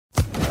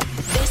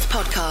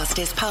podcast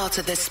is part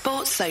of the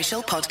Sports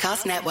Social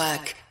Podcast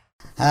Network.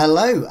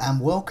 Hello and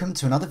welcome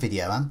to another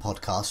video and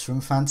podcast from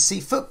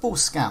Fantasy Football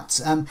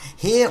Scouts.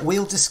 Here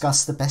we'll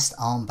discuss the best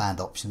armband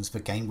options for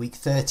game week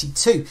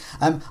 32.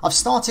 I've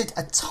started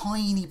a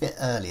tiny bit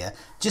earlier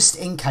just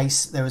in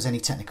case there was any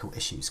technical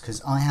issues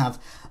because I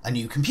have a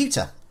new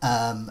computer.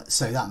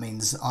 So that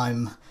means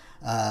I'm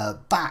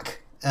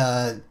back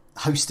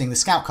hosting the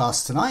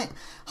Scoutcast tonight,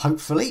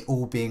 hopefully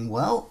all being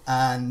well,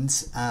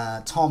 and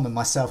Tom and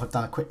myself have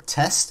done a quick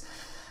test.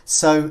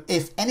 So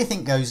if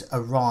anything goes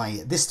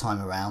awry this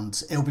time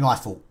around, it'll be my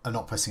fault of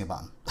not pressing a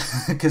button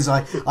because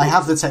I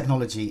have the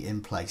technology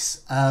in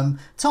place.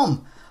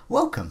 Tom,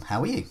 welcome.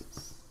 How are you?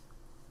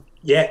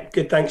 Yeah,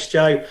 good. Thanks,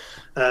 Joe.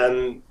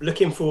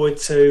 Looking forward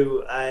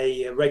to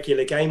a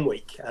regular game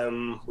week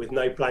with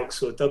no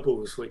blanks or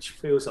doubles, which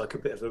feels like a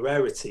bit of a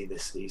rarity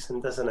this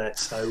season, doesn't it?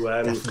 So,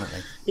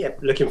 Definitely. Yeah,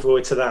 looking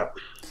forward to that.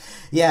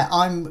 Yeah,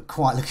 I'm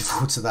quite looking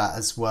forward to that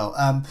as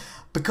well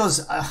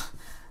because...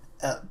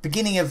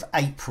 beginning of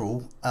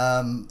April,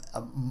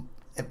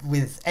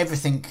 with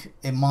everything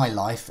in my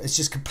life, it's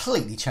just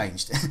completely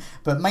changed.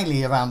 But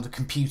mainly around the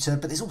computer.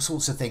 But there's all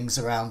sorts of things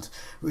around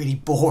really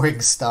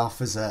boring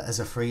stuff as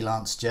a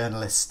freelance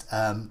journalist.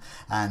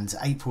 And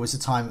April is a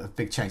time of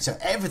big change. So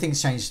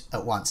everything's changed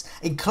at once,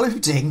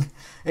 including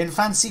in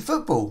fantasy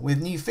football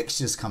with new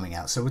fixtures coming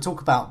out. So we'll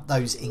talk about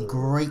those in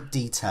great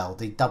detail.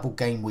 The double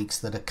game weeks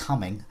that are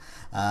coming.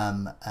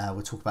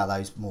 We'll talk about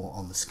those more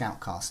on the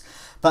Scoutcast.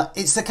 But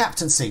it's the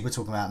captaincy we're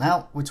talking about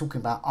now. We're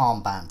talking about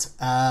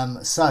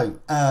armband. So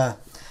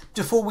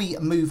before we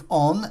move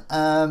on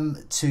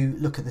to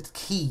look at the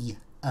key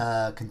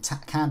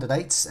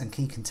candidates and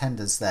key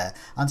contenders there,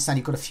 I understand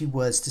you've got a few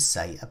words to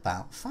say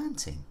about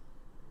Fanteam.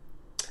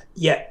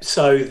 Yeah,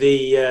 so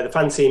the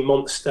Fanteam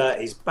Monster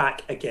is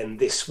back again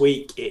this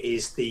week. It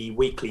is the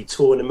weekly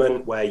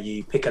tournament where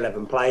you pick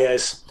 11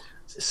 players.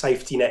 It's a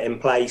safety net in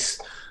place.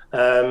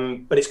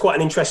 But it's quite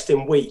an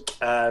interesting week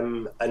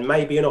and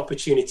maybe an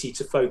opportunity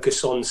to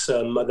focus on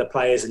some other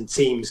players and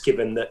teams,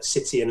 given that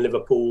City and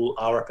Liverpool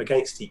are up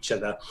against each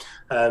other.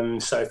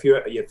 So if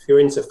you're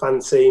into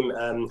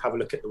Fanteam, have a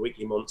look at the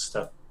Weekly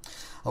Monster.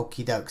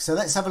 Okie doke. So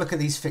let's have a look at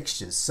these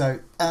fixtures.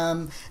 So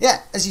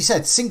as you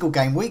said, single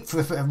game week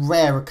for a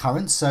rare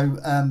occurrence. So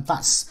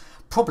that's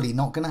probably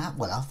not going to happen.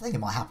 Well, I think it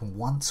might happen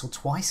once or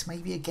twice,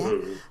 maybe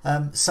again.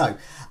 Let's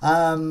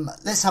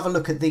have a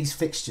look at these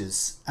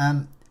fixtures.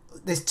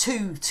 There's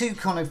two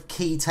kind of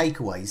key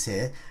takeaways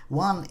here.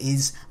 One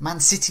is Man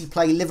City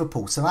play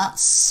Liverpool, so that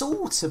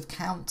sort of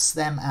counts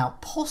them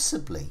out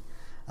possibly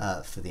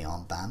for the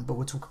armband, but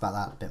we'll talk about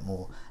that a bit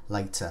more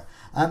later.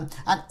 And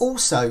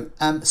also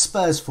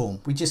Spurs form,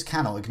 we just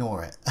cannot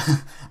ignore it.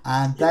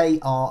 And they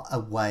are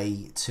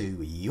away to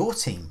your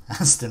team,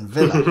 Aston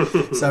Villa.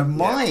 So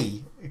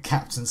my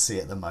captaincy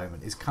at the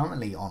moment is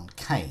currently on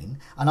Kane,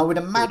 and I would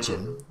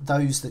imagine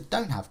those that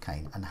don't have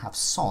Kane and have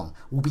Son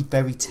will be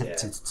very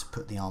tempted to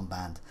put the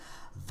armband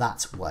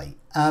that way.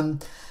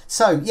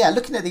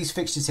 Looking at these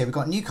fixtures here, we've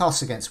got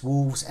Newcastle against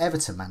Wolves,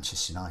 Everton,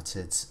 Manchester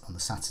United on the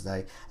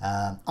Saturday,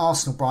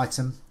 Arsenal,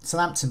 Brighton,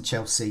 Southampton,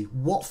 Chelsea,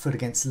 Watford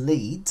against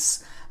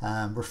Leeds.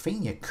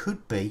 Rafinha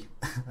could be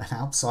an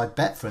outside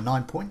bet for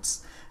 9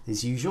 points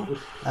as usual,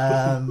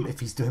 if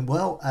he's doing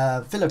well.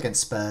 Villa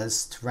against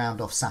Spurs to round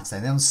off Saturday.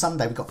 And then on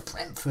Sunday we've got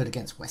Brentford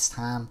against West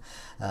Ham,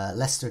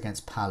 Leicester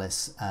against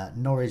Palace,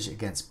 Norwich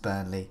against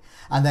Burnley,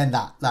 and then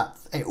that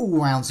it all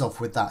rounds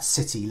off with that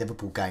City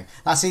Liverpool game.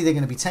 That's either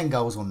going to be 10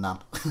 goals or none.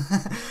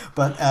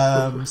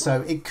 But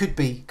so it could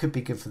be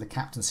good for the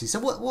captaincy. So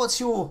what's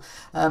your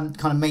kind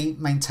of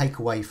main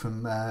takeaway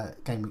from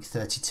game week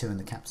 32 and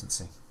the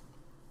captaincy?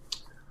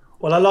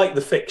 Well, I like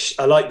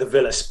the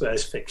Villa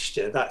Spurs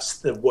fixture. That's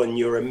the one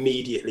you're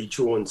immediately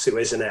drawn to,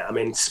 isn't it? I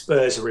mean,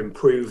 Spurs are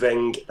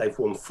improving. They've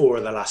won 4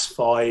 of the last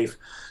 5.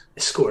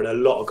 They're scoring a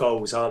lot of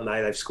goals, aren't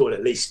they? They've scored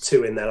at least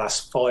 2 in their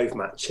last 5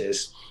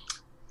 matches.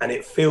 And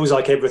it feels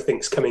like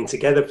everything's coming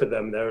together for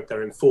them.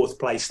 They're in 4th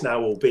place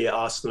now, albeit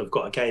Arsenal have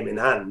got a game in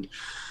hand.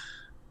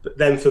 But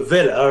then for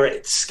Villa,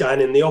 it's going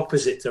in the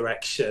opposite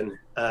direction.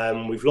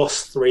 We've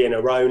lost 3 in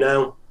a row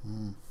now.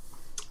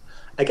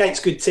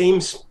 Against good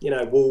teams,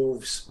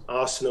 Wolves,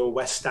 Arsenal,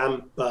 West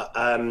Ham, but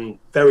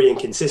very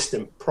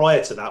inconsistent.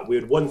 Prior to that, we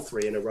had won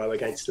 3 in a row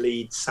against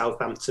Leeds,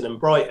 Southampton and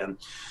Brighton.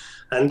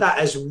 And that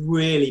has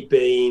really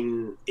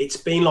it's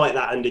been like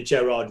that under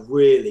Gerrard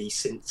really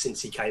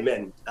since he came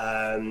in.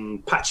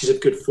 Patches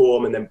of good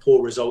form and then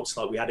poor results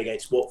like we had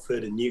against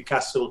Watford and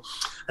Newcastle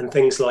and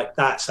things like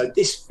that. So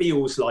this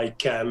feels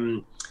like...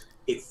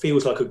 it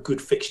feels like a good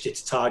fixture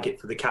to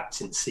target for the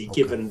captaincy,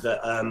 given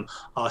that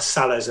our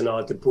Salahs and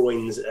our De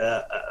Bruynes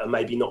are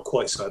maybe not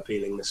quite so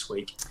appealing this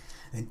week.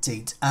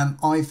 Indeed.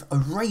 I've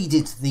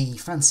raided the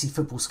Fantasy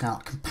Football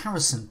Scout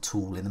comparison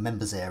tool in the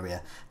members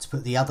area to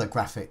put the other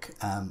graphic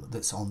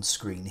that's on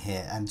screen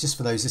here. And just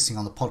for those listening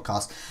on the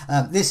podcast,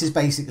 this is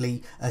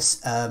basically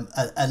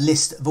a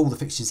list of all the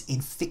fixtures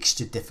in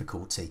fixture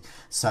difficulty.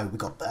 So we've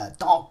got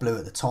dark blue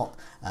at the top,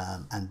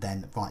 and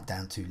then right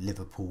down to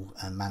Liverpool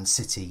and Man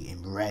City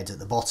in red at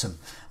the bottom.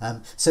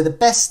 So the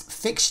best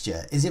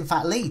fixture is in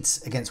fact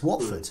Leeds against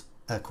Watford,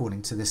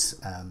 according to this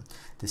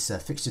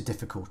fixture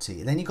difficulty.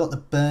 And then you've got the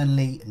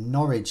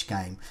Burnley-Norwich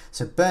game.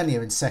 So Burnley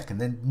are in second,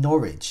 then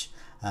Norwich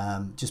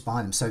just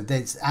behind them. So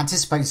there's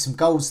anticipating some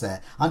goals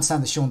there. I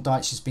understand that Sean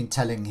Dyche has been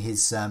telling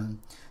his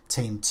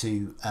team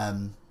to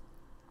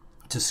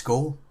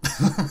score,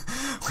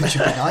 which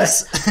would be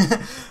nice.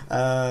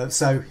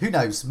 So who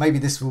knows? Maybe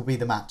this will be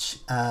the match.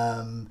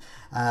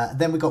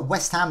 Then we've got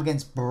West Ham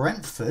against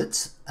Brentford.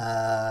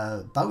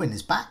 Bowen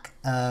is back.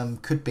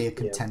 Could be a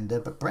contender,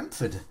 but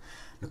Brentford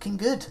looking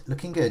good.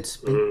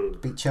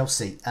 Beat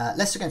Chelsea.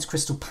 Leicester against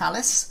Crystal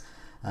Palace.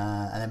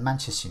 And then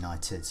Manchester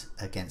United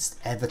against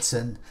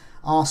Everton.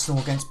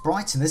 Arsenal against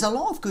Brighton. There's a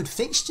lot of good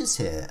fixtures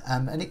here.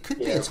 And it could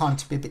be a time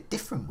to be a bit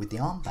different with the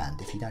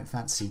armband if you don't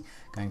fancy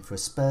going for a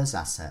Spurs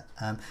asset.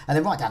 And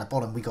then right down the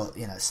bottom we got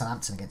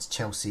Southampton against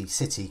Chelsea,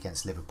 City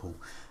against Liverpool,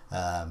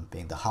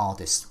 being the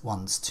hardest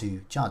ones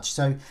to judge.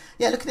 So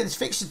looking at this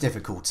fixture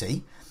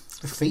difficulty,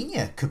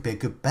 Rafinha could be a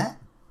good bet.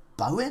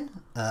 Bowen,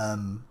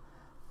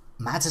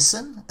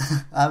 Maddison.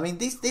 I mean,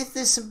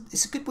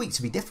 it's a good week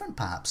to be different,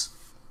 perhaps.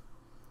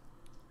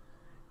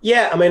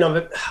 Yeah, I mean,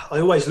 I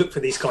always look for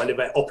these kind of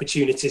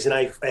opportunities in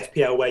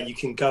FPL where you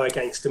can go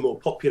against a more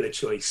popular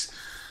choice.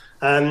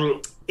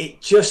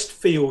 It just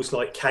feels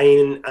like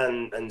Kane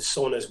and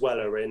Son as well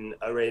are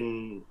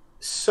in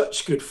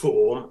such good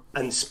form,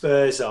 and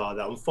Spurs are,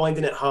 that I'm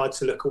finding it hard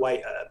to look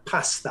away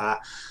past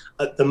that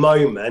at the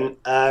moment.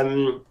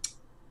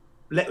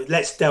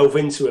 Let's delve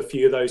into a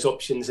few of those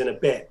options in a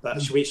bit,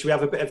 but should we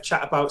have a bit of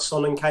chat about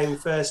Son and Kane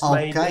first,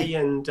 maybe?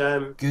 And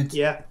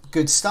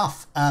good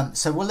stuff.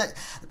 So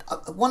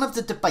one of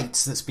the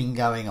debates that's been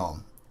going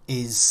on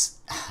is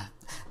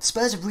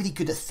Spurs are really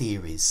good at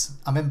theories.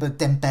 I remember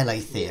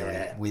Dembele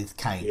theory with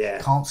Kane.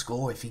 Can't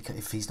score if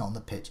he's not on the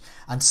pitch,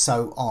 and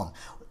so on.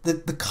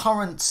 The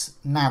current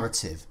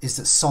narrative is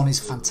that Son is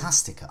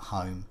fantastic at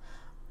home,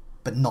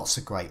 but not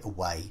so great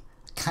away.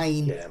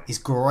 Kane is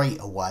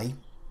great away,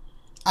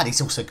 and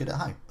he's also good at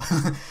home.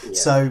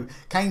 So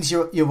Kane's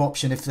your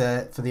option if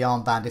they're for the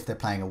armband if they're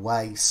playing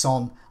away.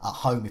 Son at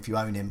home if you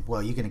own him,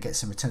 well, you're going to get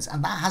some returns,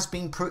 and that has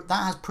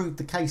proved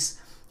the case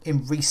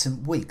in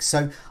recent weeks.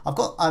 So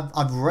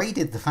I've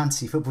raided the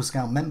Fantasy Football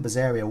Scout members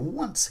area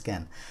once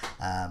again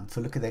for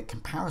a look at their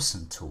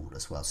comparison tool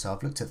as well. So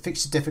I've looked at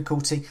fixture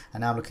difficulty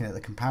and now looking at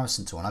the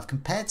comparison tool, and I've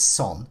compared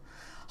Son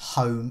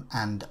home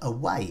and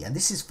away, and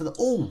this is for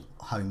all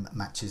home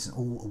matches and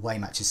all away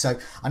matches. So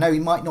I know he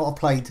might not have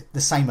played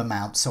the same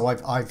amount, so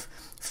I've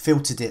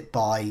filtered it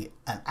by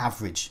an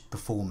average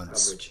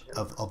performance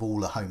of all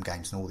the home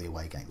games and all the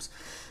away games.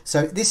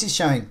 So this is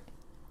showing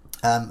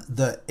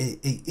that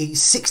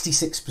he's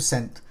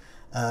 66%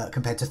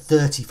 compared to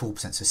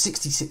 34%, so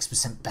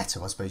 66%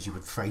 better, I suppose you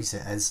would phrase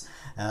it as,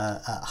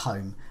 at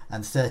home,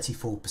 and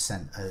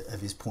 34% of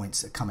his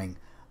points are coming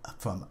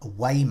from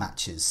away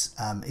matches.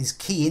 His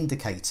key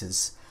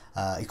indicators,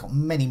 he's got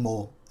many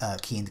more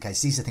key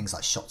indicators. These are things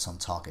like shots on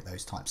target,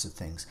 those types of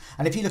things.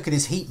 And if you look at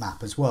his heat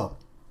map as well,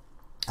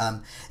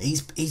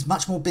 he's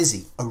much more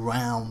busy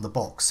around the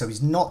box. So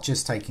he's not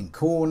just taking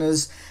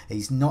corners.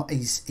 He's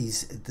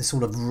the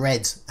sort of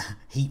red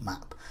heat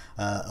map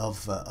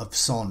of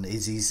Son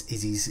is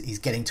he's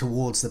getting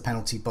towards the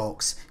penalty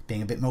box,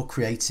 being a bit more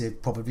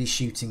creative, probably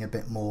shooting a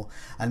bit more,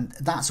 and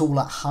that's all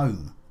at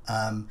home.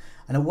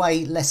 And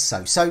away less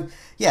so. So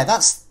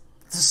that's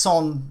the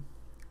Son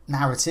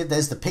narrative.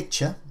 There's the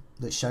picture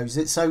that shows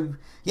it. So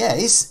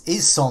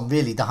is Son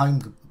really the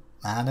home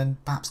man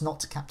and perhaps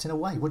not to captain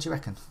away? What do you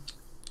reckon?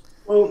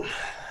 Well,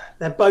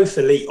 they're both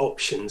elite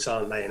options,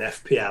 aren't they, in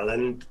FPL?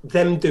 And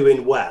them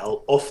doing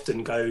well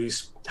often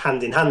goes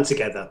hand in hand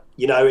together.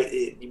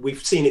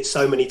 We've seen it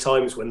so many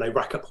times when they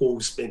rack up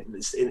hauls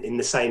in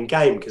the same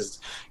game, because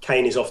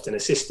Kane is often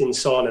assisting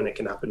Son, and it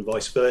can happen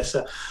vice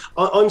versa.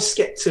 I'm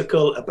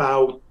sceptical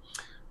about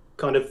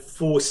kind of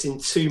forcing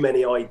too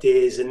many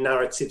ideas and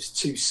narratives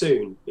too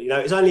soon.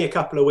 It was only a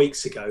couple of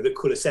weeks ago that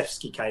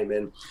Kulusevski came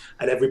in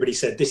and everybody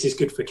said, this is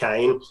good for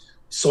Kane.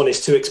 Son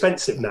is too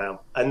expensive now.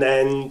 And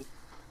then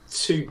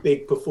 2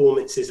 big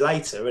performances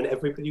later and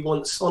everybody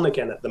wants Son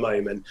again at the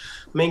moment.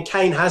 I mean,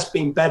 Kane has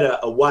been better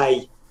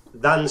away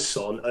than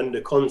Son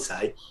under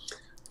Conte,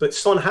 but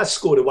Son has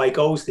scored away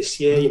goals this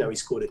year. He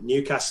scored at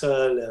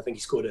Newcastle, I think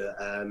he scored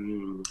at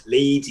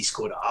Leeds, he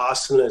scored at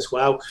Arsenal as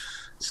well.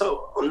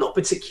 So I'm not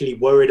particularly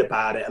worried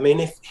about it. I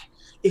mean,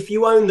 if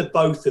you own the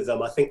both of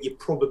them, I think you're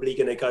probably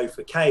going to go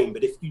for Kane.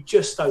 But if you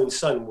just own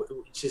Son,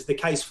 which is the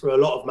case for a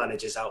lot of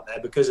managers out there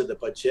because of the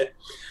budget,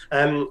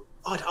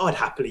 I'd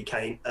happily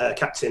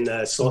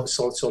captain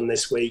Son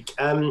this week.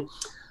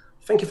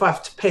 think if I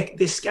have to pick,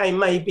 this game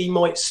maybe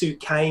might suit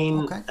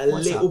Kane a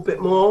little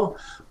bit more.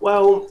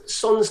 Well,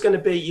 Son's going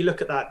to be, you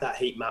look at that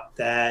heat map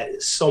there,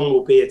 Son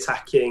will be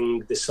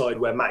attacking the side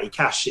where Matty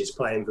Cash is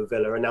playing for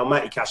Villa. And now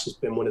Matty Cash has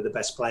been one of the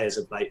best players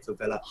of late for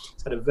Villa.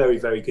 He's had a very,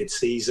 very good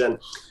season.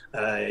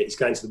 He's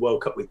going to the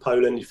World Cup with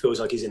Poland. He feels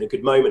like he's in a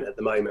good moment at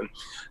the moment.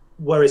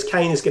 Whereas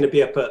Kane is going to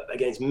be up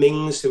against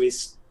Mings, who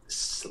is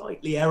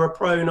slightly error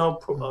prone, I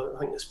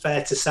think it's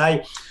fair to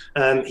say.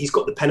 He's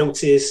got the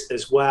penalties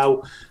as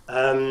well.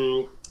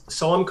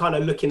 So I'm kind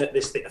of looking at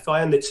this. If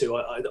I am the two,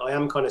 I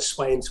am kind of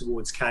swaying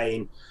towards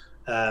Kane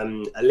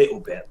a little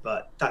bit,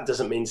 but that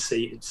doesn't mean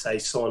to say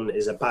Son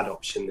is a bad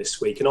option this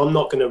week. And I'm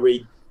not going to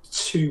read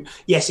too.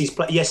 Yes,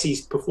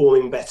 he's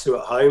performing better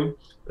at home,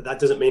 but that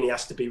doesn't mean he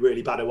has to be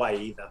really bad away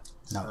either.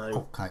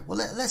 No. Okay. Well,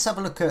 let's have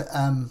a look at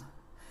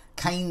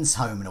Kane's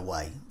home and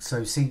away.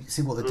 So see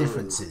what the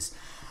difference is.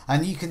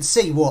 And you can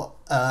see what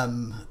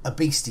a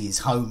beastie is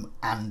home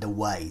and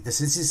away. This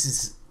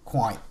is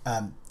quite...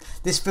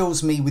 this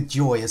fills me with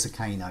joy as a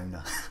Kane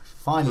owner.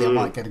 Finally, I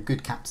might get a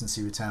good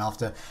captaincy return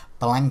after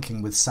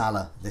blanking with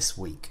Salah this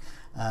week.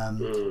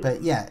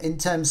 But yeah, in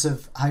terms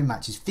of home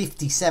matches,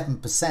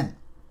 57%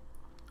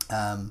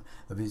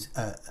 of his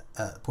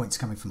points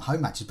coming from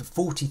home matches, but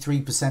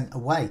 43%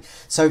 away.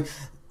 So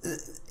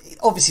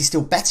obviously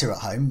still better at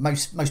home.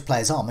 Most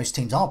players are. Most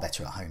teams are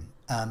better at home.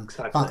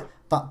 Exactly.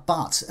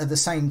 But at the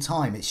same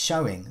time, it's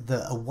showing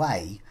that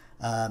away,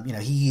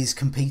 he is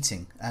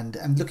competing.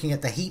 And looking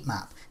at the heat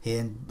map here,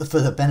 and for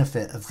the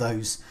benefit of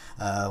those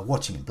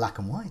watching in black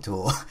and white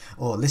or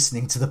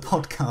listening to the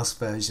podcast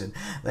version,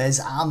 there's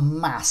a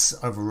mass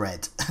of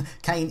red.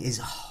 Kane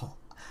is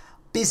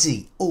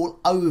busy all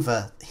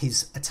over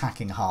his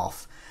attacking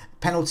half.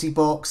 Penalty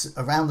box,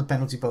 around the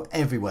penalty box,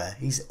 everywhere.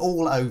 He's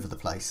all over the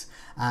place.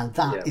 And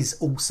that is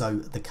also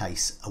the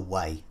case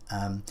away.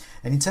 And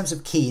in terms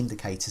of key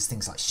indicators,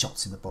 things like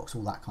shots in the box,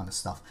 all that kind of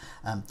stuff,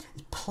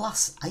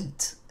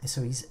 +8.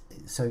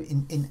 So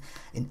in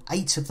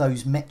 8 of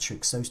those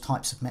metrics, those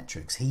types of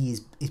metrics, he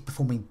is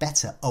performing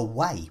better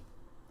away.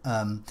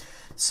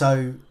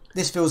 So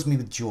this fills me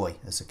with joy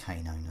as a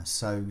Kane owner.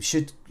 So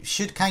should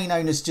Kane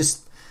owners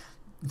just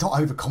not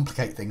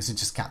overcomplicate things and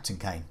just captain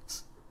Kane?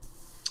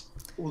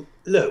 Well,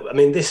 look, I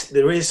mean,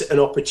 there is an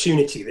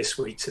opportunity this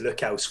week to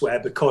look elsewhere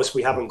because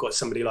we haven't got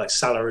somebody like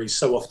Salah who's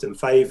so often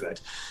favoured.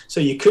 So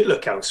you could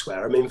look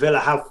elsewhere. I mean, Villa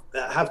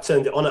have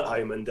turned it on at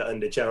home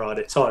under Gerrard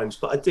at times,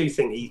 but I do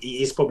think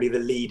he is probably the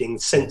leading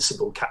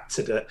sensible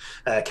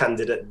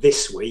candidate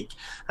this week.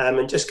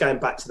 And just going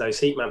back to those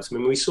heat maps, I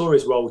mean, we saw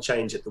his role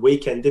change at the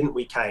weekend, didn't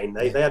we, Kane?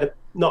 They had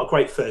not a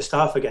great first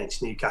half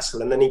against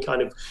Newcastle, and then he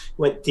kind of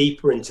went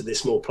deeper into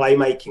this more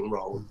playmaking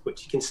role,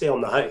 which you can see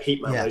on the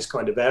heat map, those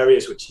kind of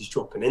areas which he's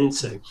dropping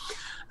into.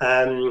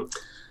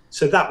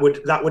 So that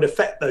would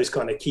affect those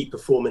kind of key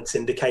performance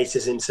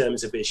indicators in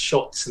terms of his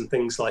shots and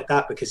things like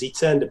that, because he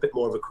turned a bit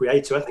more of a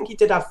creator. I think he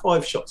did have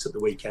 5 shots at the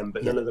weekend,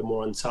 but none of them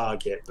were on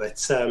target.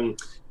 But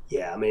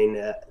I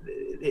mean,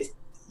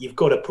 you've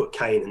got to put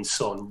Kane and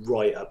Son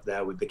right up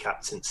there with the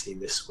captaincy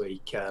this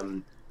week.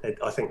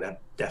 I think they're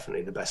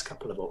definitely the best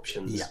couple of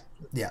options.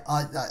 Yeah.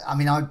 I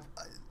mean,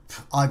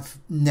 I've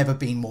never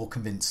been more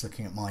convinced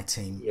looking at my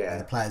team and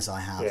the players I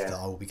have that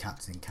I will be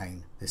captaining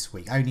Kane this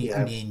week. Only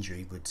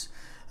injury would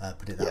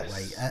put it that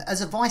way.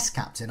 As a vice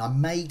captain, I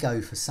may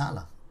go for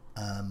Salah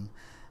in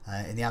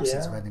the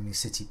absence of enemy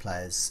City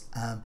players.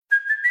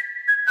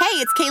 Hey,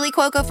 it's Kaylee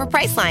Cuoco for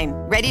Priceline.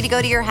 Ready to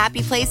go to your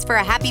happy place for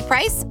a happy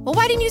price? Well,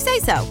 why didn't you say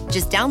so?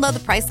 Just download the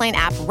Priceline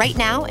app right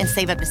now and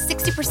save up to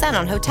 60%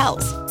 on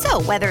hotels.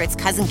 So whether it's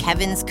Cousin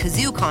Kevin's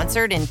Kazoo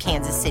Concert in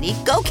Kansas City,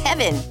 go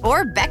Kevin,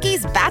 or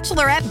Becky's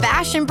Bachelorette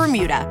Bash in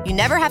Bermuda, you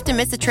never have to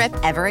miss a trip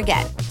ever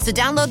again. So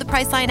download the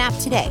Priceline app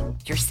today.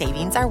 Your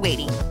savings are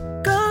waiting.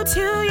 Go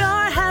to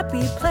your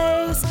happy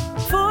place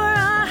for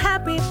a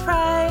happy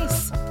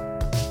price.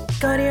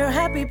 Go to your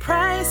happy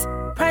price,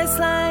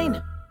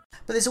 Priceline.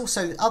 But there's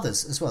also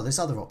others as well. There's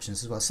other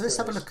options as well. So let's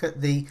have a look at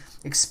the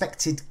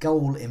expected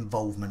goal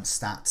involvement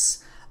stats.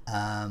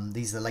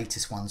 These are the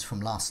latest ones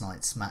from last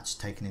night's match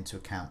taken into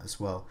account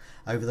as well.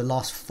 Over the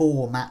last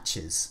 4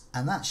 matches.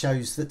 And that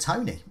shows that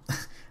Tony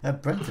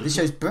at Brentford. This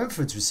shows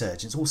Brentford's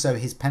resurgence. Also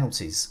his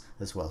penalties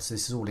as well. So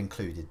this is all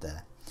included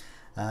there.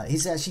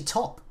 He's actually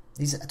top.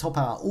 He's top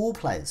out of all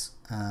players.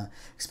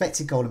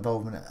 Expected goal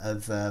involvement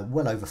of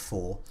well over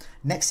 4.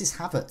 Next is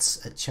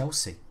Havertz at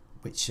Chelsea,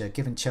 which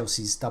given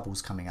Chelsea's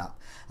doubles coming up.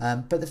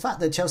 But the fact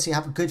that Chelsea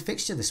have a good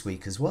fixture this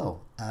week as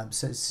well,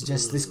 so it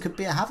suggests this could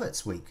be a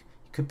Havertz week.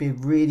 It could be a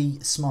really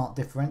smart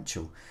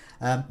differential.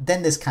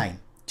 Then there's Kane,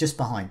 just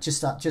behind,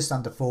 just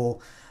under 4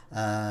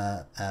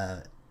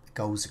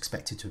 goals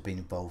expected to have been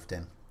involved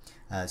in.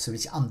 So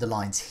it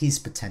underlines his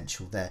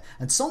potential there.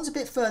 And Son's a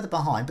bit further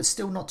behind, but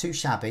still not too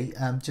shabby.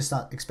 Just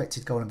that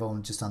expected goal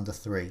involvement just under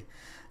 3.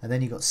 And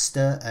then you've got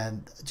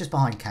just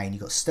behind Kane,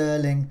 you've got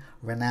Sterling,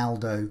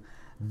 Ronaldo,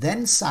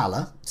 then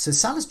Salah. So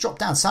Salah's dropped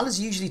down. Salah's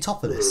usually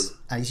top of this.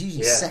 He's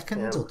usually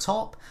second or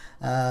top,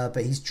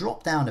 but he's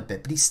dropped down a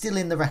bit. But he's still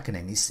in the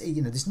reckoning.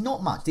 There's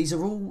not much. These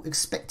are all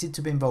expected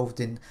to be involved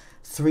in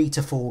 3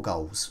 to 4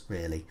 goals,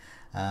 really.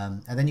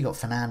 And then you've got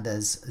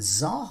Fernandes.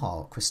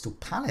 Zaha at Crystal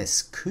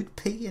Palace could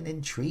be an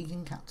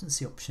intriguing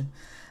captaincy option.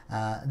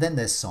 Then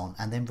there's Son,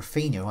 and then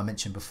Rafinha, who I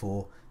mentioned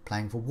before,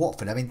 playing for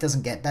Watford. I mean, it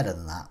doesn't get better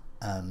than that.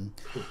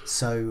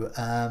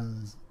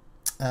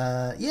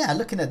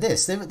 Looking at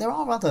this, there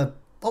are other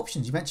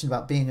options. You mentioned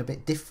about being a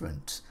bit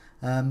different.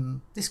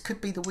 This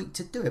could be the week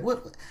to do it.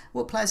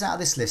 What players out of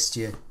this list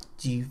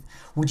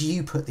would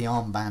you put the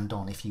armband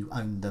on if you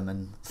owned them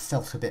and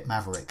felt a bit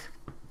maverick?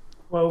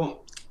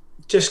 Well,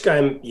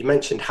 you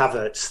mentioned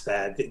Havertz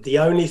there. The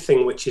only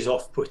thing which is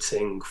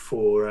off-putting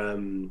for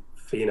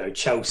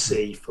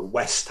Chelsea, for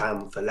West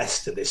Ham, for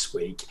Leicester this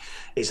week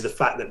is the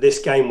fact that this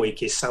game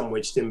week is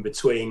sandwiched in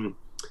between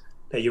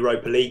their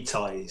Europa League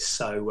ties.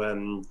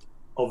 So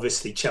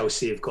obviously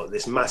Chelsea have got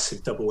this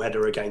massive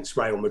doubleheader against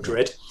Real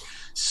Madrid.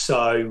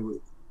 So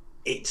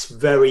it's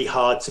very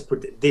hard to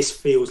predict. This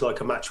feels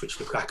like a match which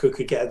Lukaku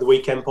could get at the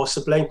weekend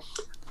possibly.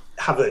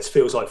 Havertz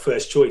feels like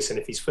first choice, and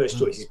if he's first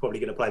choice, he's probably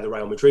going to play the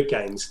Real Madrid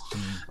games.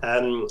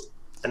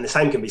 And the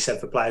same can be said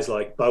for players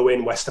like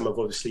Bowen. West Ham have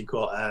obviously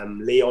got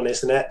Lyon,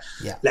 isn't it?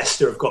 Yeah.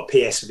 Leicester have got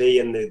PSV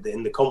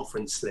in the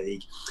Conference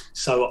League.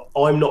 So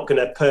I'm not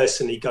going to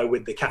personally go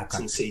with the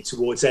captaincy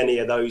towards any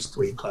of those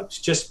 3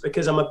 clubs, just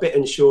because I'm a bit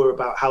unsure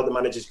about how the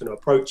manager's going to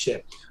approach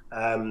it.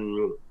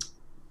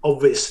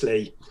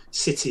 Obviously,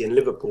 City and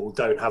Liverpool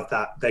don't have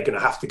that. They're going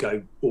to have to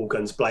go all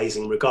guns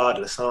blazing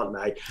regardless, aren't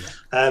they?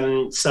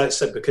 Yeah.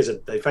 So because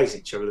they face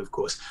each other, of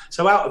course.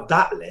 So out of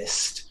that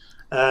list,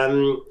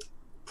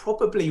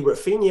 probably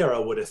Rafinha, I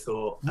would have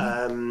thought.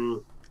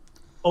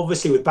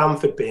 Obviously, with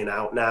Bamford being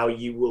out now,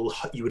 you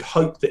would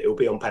hope that it'll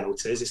be on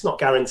penalties. It's not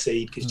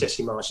guaranteed because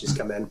Jesse Marsch has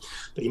come in,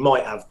 but he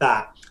might have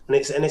that. And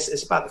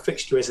it's about the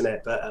fixture, isn't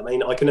it? But I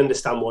mean, I can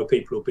understand why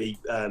people will be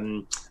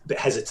a bit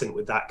hesitant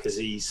with that, because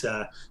he's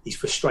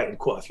frustrated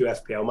quite a few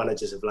FPL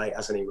managers of late,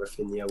 hasn't he,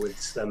 Rafinha, with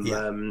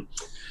some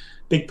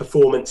big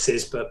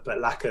performances, but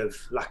lack of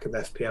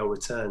FPL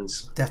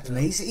returns.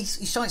 Definitely, he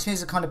strikes me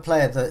as the kind of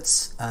player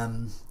that's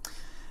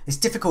it's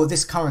difficult with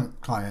this current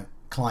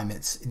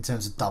climate in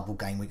terms of double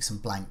game weeks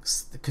and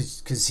blanks,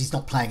 because he's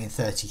not playing in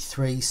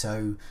 33.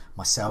 So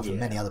myself and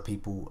many other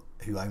people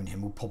who own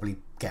him will probably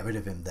get rid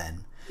of him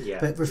then.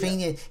 But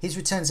Rafinha, his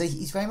returns,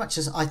 he's very much,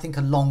 as I think,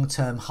 a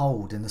long-term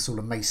hold in the sort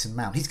of Mason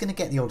Mount. He's going to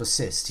get the odd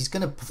assist. He's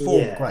going to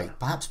perform great,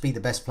 perhaps be the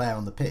best player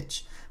on the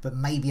pitch, but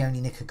maybe only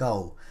nick a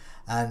goal.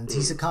 And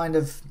he's a kind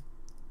of,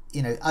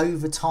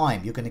 over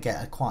time you're going to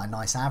get quite a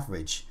nice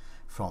average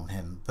from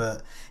him,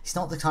 but he's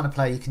not the kind of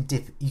player you can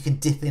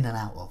dip in and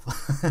out of.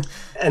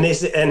 and is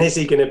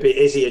he going to be?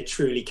 Is he a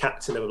truly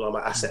captainable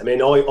asset? I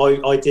mean,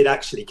 I did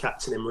actually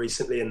captain him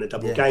recently in the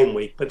double game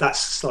week, but that's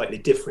a slightly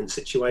different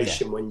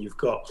situation when you've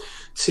got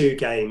 2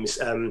 games.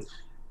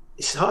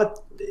 It's hard.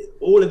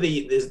 All of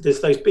there's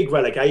those big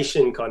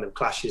relegation kind of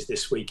clashes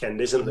this weekend,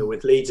 isn't there?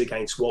 With Leeds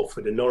against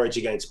Watford and Norwich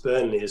against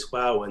Burnley as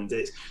well, and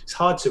it's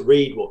hard to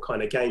read what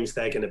kind of games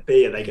they're going to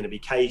be. Are they going to be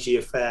cagey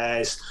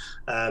affairs?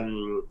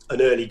 An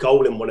early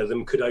goal in one of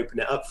them could open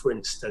it up, for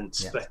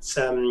instance. But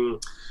I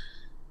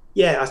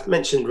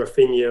mentioned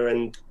Rafinha,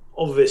 and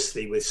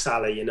obviously with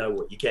Salah, you know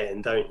what you're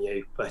getting, don't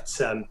you? But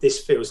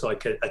this feels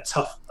like a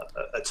tough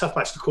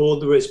match to call.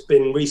 There has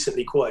been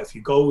recently quite a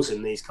few goals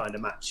in these kind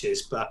of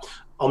matches, but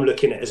I'm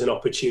looking at it as an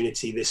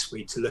opportunity this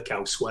week to look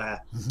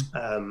elsewhere,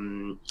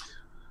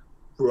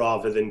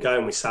 rather than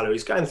going with Salah.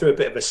 He's going through a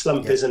bit of a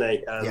slump, isn't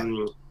he?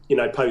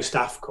 Post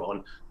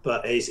AFCON,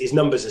 but his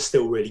numbers are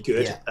still really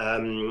good.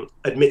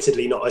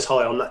 Admittedly, not as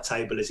high on that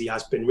table as he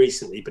has been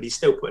recently, but he's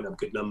still putting up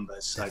good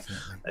numbers. So,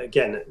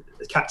 again,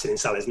 the captain in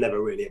Salah is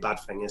never really a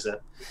bad thing, is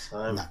it?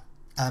 So, no.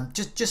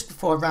 Just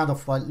before I round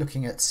off by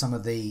looking at some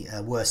of the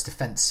worst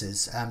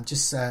defences,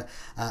 a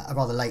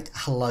rather late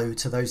hello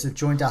to those who've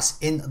joined us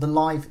in the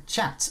live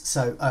chat.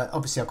 So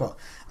obviously I've got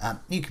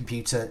new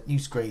computer, new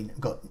screen,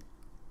 I've got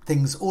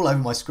things all over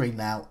my screen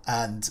now,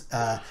 and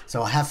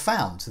so I have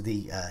found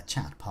the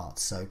chat part.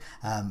 So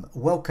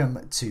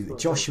welcome to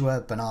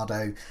Joshua,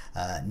 Bernardo,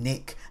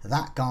 Nick,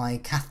 that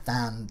guy,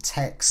 Cathan,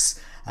 Tex,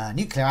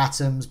 Nuclear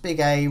Atoms, Big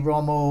A,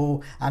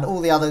 Rommel, and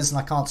all the others, and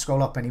I can't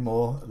scroll up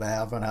anymore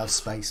there, I've run out of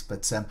space,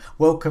 but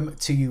welcome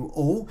to you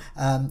all.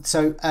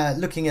 So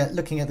looking at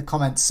the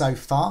comments so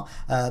far,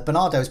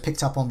 Bernardo has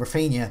picked up on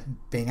Rafinha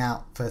being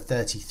out for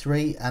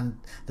 33, and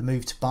the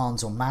move to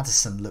Barnes or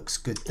Maddison looks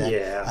good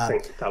there. I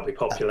think that'll be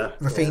popular.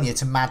 Rafinha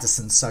to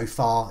Maddison so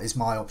far is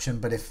my option,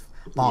 but if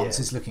Barnes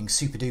is looking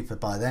super duper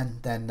by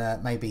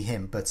then maybe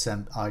him, but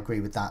I agree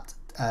with that.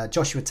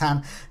 Joshua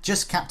Tan,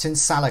 just Captain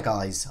Salah,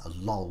 guys.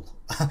 Lol.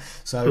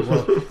 So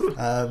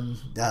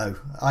no,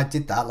 I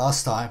did that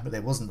last time, but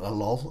it wasn't a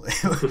lol.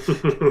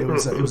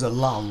 it was a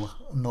lull,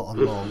 not a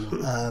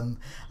lol.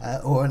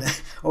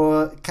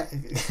 Or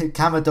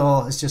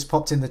Camador has just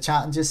popped in the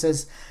chat and just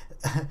says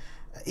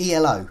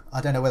ELO.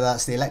 I don't know whether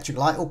that's the Electric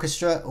Light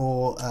Orchestra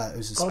or it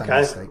was a spelling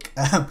mistake.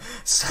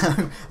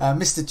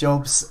 Mr.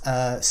 Jobs,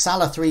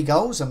 Salah 3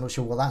 goals. I'm not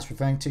sure what that's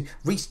referring to.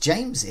 Reece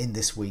James in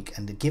this week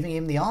and giving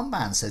him the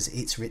armband, says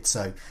it's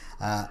Rizzo.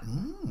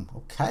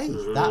 Okay.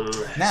 Now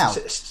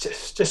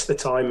it's just the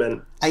time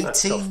and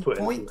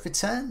 18-point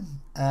return.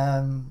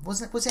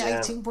 Was it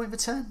 18-point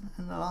return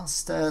in the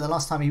last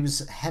time he was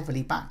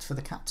heavily backed for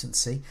the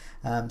captaincy?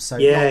 It's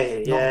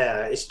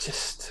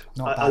just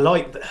I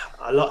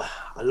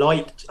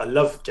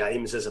love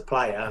James as a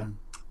player.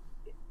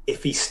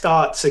 If he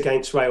starts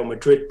against Real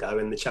Madrid though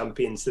in the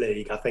Champions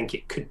League, I think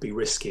it could be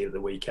risky at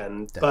the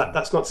weekend. Definitely. But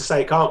that's not to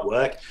say it can't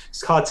work.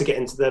 It's hard to get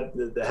into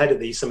the head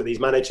of some of these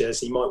managers.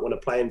 He might want to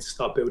play him to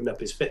start building up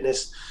his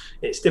fitness.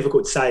 It's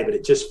difficult to say, but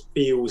it just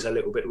feels a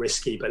little bit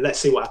risky. But let's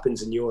see what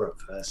happens in Europe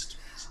first.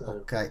 So.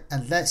 Okay,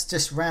 and let's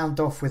just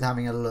round off with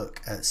having a look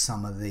at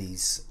some of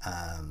these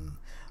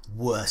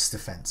worst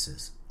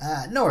offences.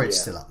 Norwich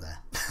still up there,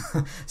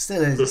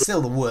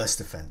 still the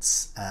worst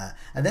offence,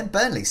 and then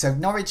Burnley. So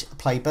Norwich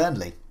play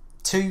Burnley,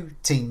 2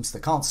 teams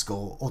that can't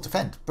score or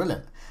defend.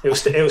 Brilliant. It will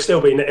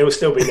still be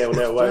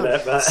 0-0, won't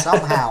it? But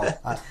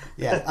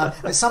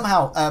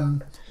somehow,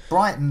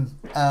 Brighton.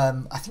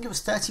 I think it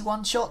was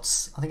 31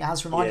 shots. I think it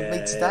has reminded me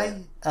today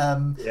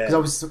because I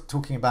was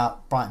talking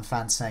about Brighton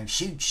fans saying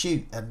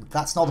shoot, and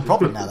that's not the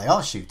problem now. They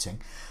are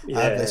shooting.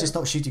 They're just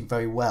not shooting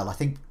very well. I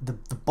think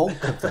the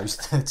bulk of those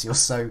 30 or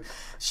so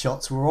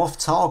shots were off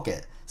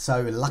target.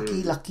 So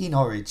lucky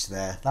Norwich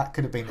there. That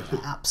could have been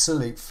an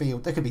absolute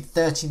field. There could be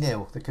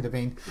 30-0. There could have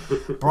been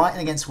Brighton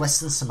against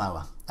Western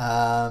Samoa.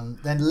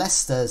 Then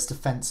Leicester's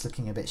defence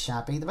looking a bit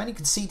shabby. They've only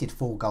conceded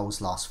 4 goals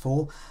last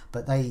 4,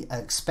 but they are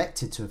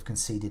expected to have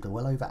conceded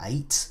well over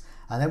 8.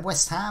 And then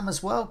West Ham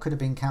as well could have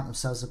been counting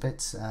themselves a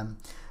bit.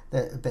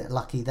 They're a bit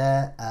lucky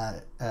there.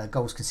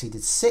 Goals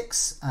conceded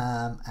 6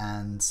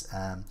 and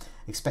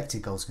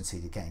expected goals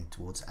conceded getting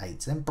towards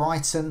 8. Then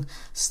Brighton,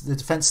 the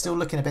defence still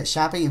looking a bit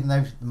shabby, even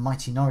though the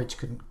mighty Norwich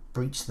couldn't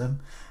breach them.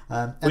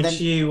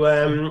 Would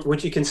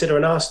you consider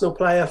an Arsenal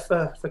player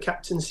for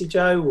captaincy,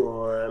 Joe?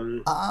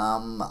 Or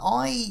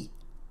I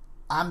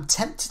am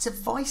tempted to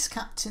vice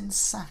captain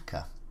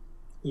Saka.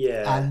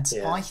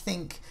 I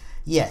think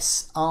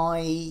this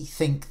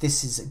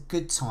is a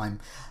good time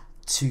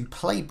to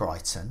play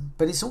Brighton,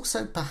 but it's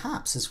also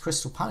perhaps, as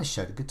Crystal Palace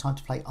showed, a good time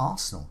to play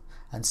Arsenal.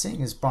 And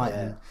seeing as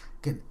Brighton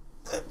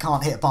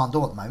can't hit a barn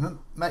door at the moment,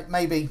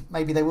 maybe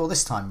they will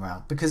this time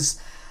around, because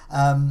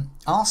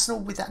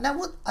Arsenal without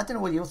I don't know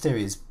what your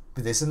theory is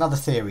with this. Another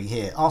theory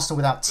here: Arsenal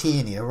without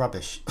Tierney are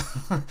rubbish.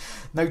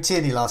 No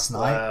Tierney last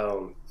night.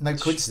 Wow. No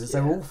coincidence,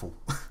 they were awful.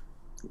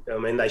 I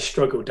mean, they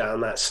struggled down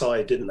that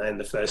side, didn't they, in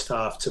the first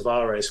half?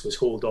 Tavares was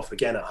hauled off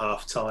again at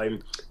half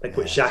time. They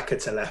put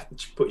Xhaka to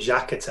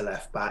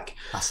left back.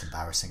 That's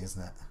embarrassing,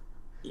 isn't it?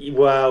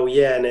 Well,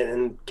 yeah,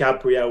 and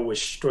Gabriel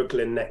was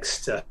struggling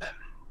next to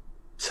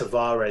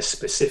Tavares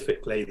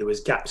specifically. There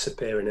was gaps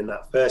appearing in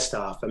that first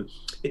half, and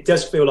it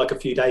does feel like a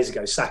few days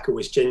ago Saka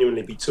was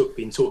genuinely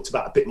being talked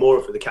about a bit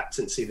more for the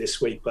captaincy this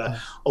week. But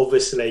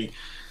obviously,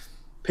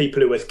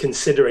 people who are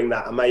considering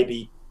that are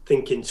maybe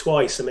thinking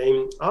twice. I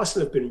mean,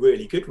 Arsenal have been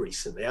really good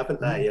recently,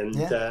 haven't they?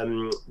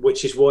 And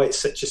which is why it's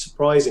such a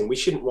surprising. We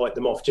shouldn't write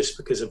them off just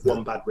because of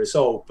one bad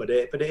result, but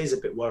it is a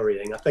bit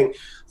worrying. I think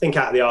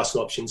out of the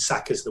Arsenal options,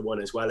 Saka's the one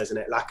as well, isn't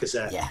it?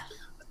 Lacazette. Yeah.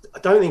 I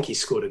don't think he's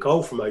scored a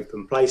goal from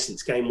open play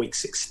since game week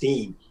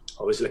 16.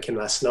 I was looking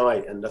last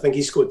night, and I think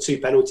he scored 2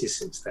 penalties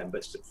since then,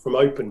 but from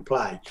open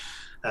play.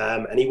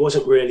 And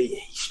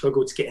he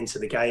struggled to get into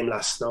the game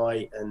last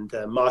night, and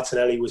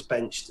Martinelli was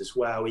benched as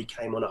well. He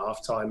came on at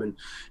half time, and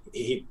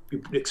you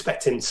would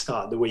expect him to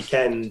start the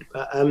weekend.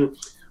 But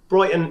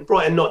Brighton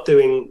not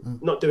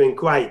doing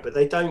great, but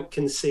they don't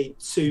concede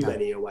too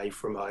many away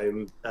from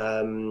home,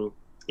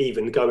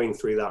 even going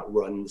through that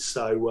run.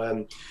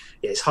 So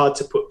it's hard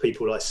to put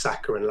people like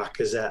Saka and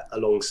Lacazette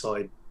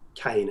alongside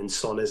Kane and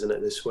Son, isn't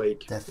it, this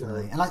week?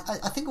 Definitely. And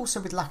I think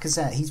also with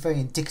Lacazette, he's very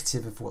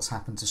indicative of what's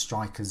happened to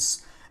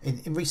strikers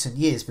in recent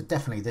years, but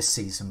definitely this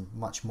season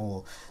much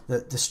more.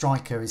 That the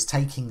striker is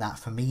taking that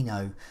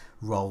Firmino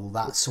role,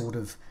 that sort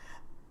of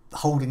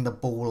holding the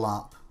ball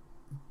up,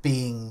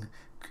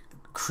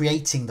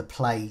 creating the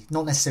play,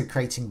 not necessarily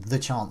creating the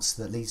chance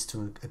that leads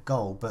to a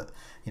goal, but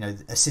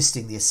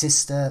assisting the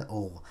assister,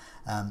 or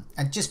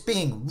and just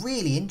being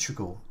really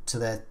integral to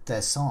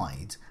their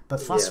side.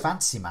 But for us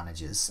fantasy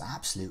managers,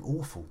 absolute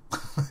awful.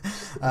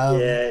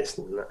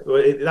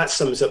 That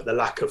sums up the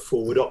lack of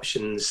forward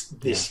options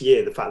this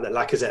year. The fact that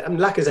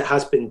Lacazette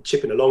has been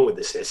chipping along with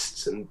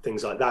assists and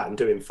things like that and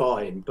doing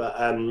fine. But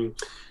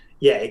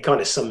it kind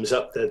of sums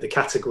up the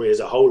category as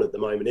a whole at the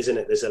moment, isn't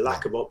it? There's a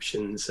lack of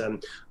options.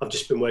 I've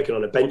just been working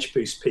on a bench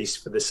boost piece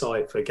for the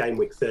site for game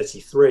week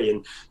 33,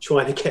 and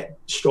trying to get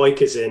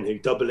strikers in who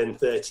double in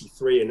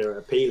 33 and are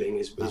appealing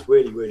is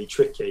really, really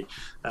tricky.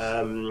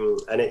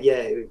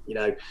 If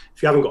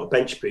you haven't got a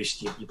bench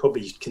boost, you're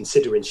probably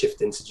considering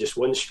shifting to just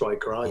one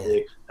striker, aren't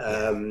you?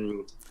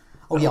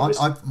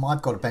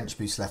 I've got a bench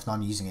boost left, and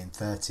I'm using it in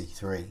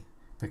 33.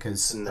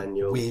 because And then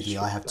weirdly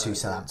I have 2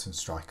 Southampton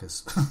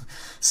strikers.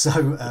 So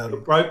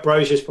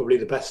Brozier's probably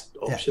the best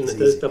option that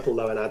does double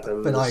Lowen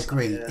Adams. But I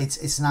agree,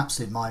 it's an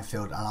absolute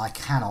minefield, and I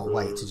cannot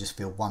wait to just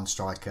field 1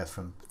 striker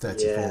from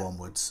 34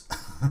 onwards.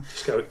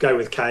 Just go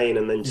with Kane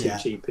and then 2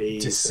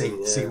 GPs. Just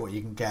see what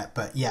you can get.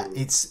 But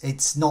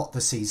it's not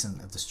the season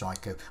of the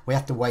striker. We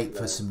have to wait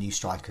for some new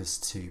strikers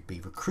to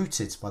be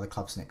recruited by the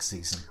clubs next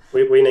season.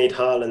 We need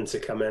Haaland to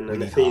come in,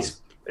 and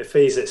if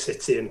he's at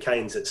City and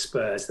Kane's at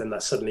Spurs, then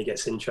that suddenly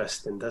gets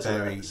interesting, doesn't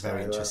it?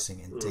 Very interesting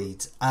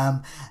indeed.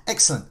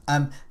 Excellent.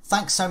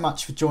 Thanks so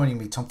much for joining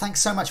me, Tom.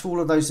 Thanks so much for all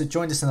of those that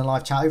joined us in the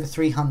live chat. Over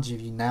 300 of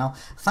you now.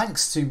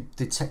 Thanks to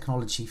the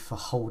technology for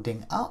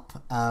holding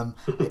up.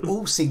 It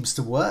all seems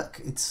to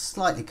work. It's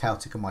slightly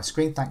chaotic on my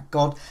screen. Thank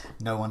God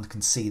no one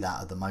can see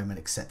that at the moment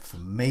except for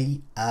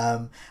me.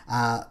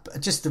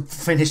 Just to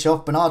finish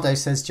off, Bernardo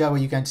says, Joe, are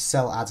you going to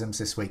sell Adams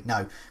this week?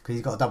 No, because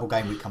he's got a double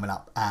game week coming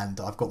up, and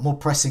I've got more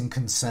pressing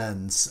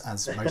concerns,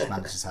 as most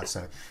managers have.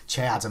 So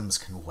Che Adams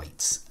can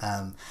wait.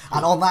 And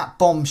on that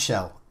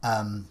bombshell,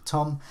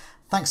 Tom,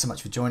 thanks so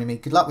much for joining me.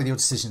 Good luck with your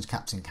decision to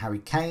captain Harry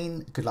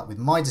Kane. Good luck with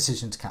my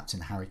decision to captain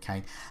Harry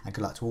Kane. And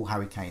good luck to all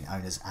Harry Kane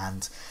owners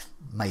and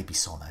maybe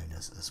Son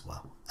owners as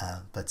well.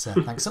 But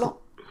thanks a lot.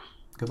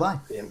 Goodbye.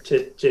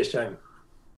 Cheers, Joe.